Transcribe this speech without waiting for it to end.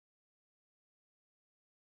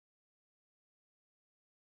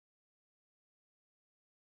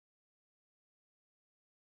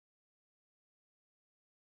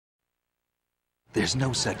There's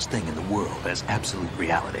no such thing in the world as absolute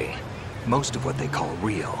reality. Most of what they call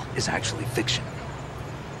real is actually fiction.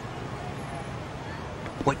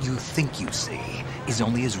 What you think you see is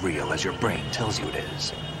only as real as your brain tells you it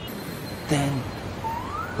is. Then,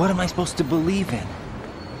 what am I supposed to believe in?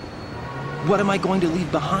 What am I going to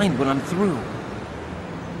leave behind when I'm through?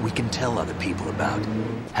 We can tell other people about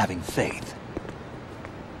having faith.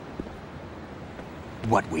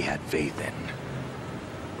 What we had faith in.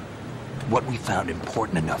 What we found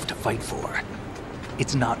important enough to fight for.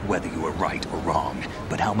 It's not whether you were right or wrong,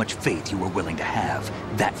 but how much faith you were willing to have.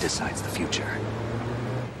 That decides the future.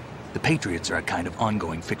 The Patriots are a kind of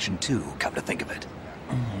ongoing fiction too, come to think of it.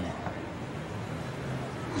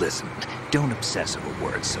 Listen, don't obsess over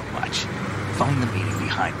words so much. Find the meaning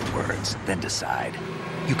behind the words, then decide.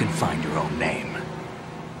 You can find your own name.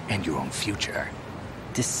 And your own future.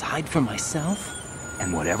 Decide for myself?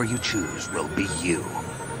 And whatever you choose will be you.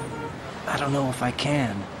 I don't know if I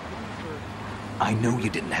can. I know you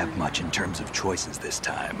didn't have much in terms of choices this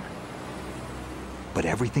time. But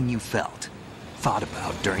everything you felt, thought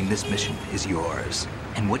about during this mission is yours.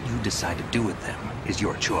 And what you decide to do with them is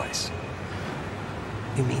your choice.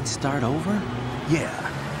 You mean start over?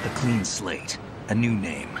 Yeah, a clean slate, a new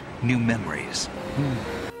name, new memories.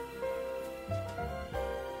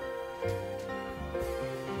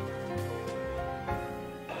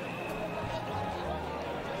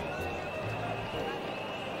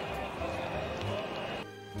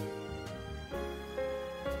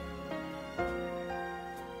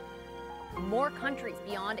 More countries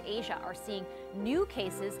beyond Asia are seeing new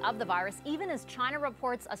cases of the virus, even as China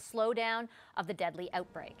reports a slowdown of the deadly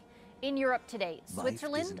outbreak. In Europe today,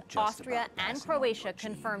 Switzerland, Austria, and Croatia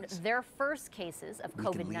confirmed their first cases of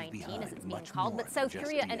COVID-19, as it's being called, but South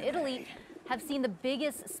Korea and Italy have seen the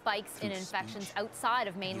biggest spikes in infections outside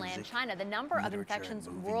of mainland China. The number of infections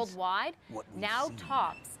worldwide now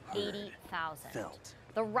tops 80,000.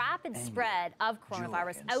 The rapid spread of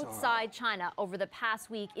coronavirus outside China over the past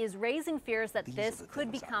week is raising fears that this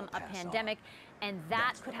could become a pandemic, and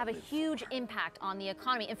that could have a huge impact on the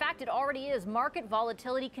economy. In fact, it already is. Market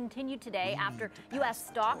volatility continued today after U.S.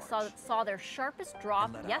 stocks saw their sharpest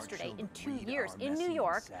drop yesterday in 2 years. In New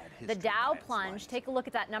York, the Dow plunged. Take a look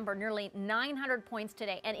at that number, nearly 900 points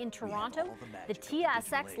today. And in Toronto, the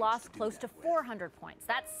TSX lost close to 400 points.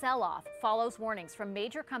 That sell-off follows warnings from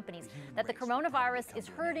major companies that the coronavirus is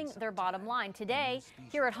hurting their bottom line. Today,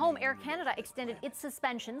 here at home, Air Canada extended its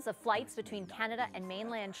suspensions of flights between Canada and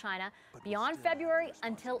mainland China beyond February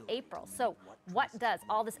until April. So what does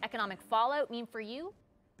all this economic fallout mean for you?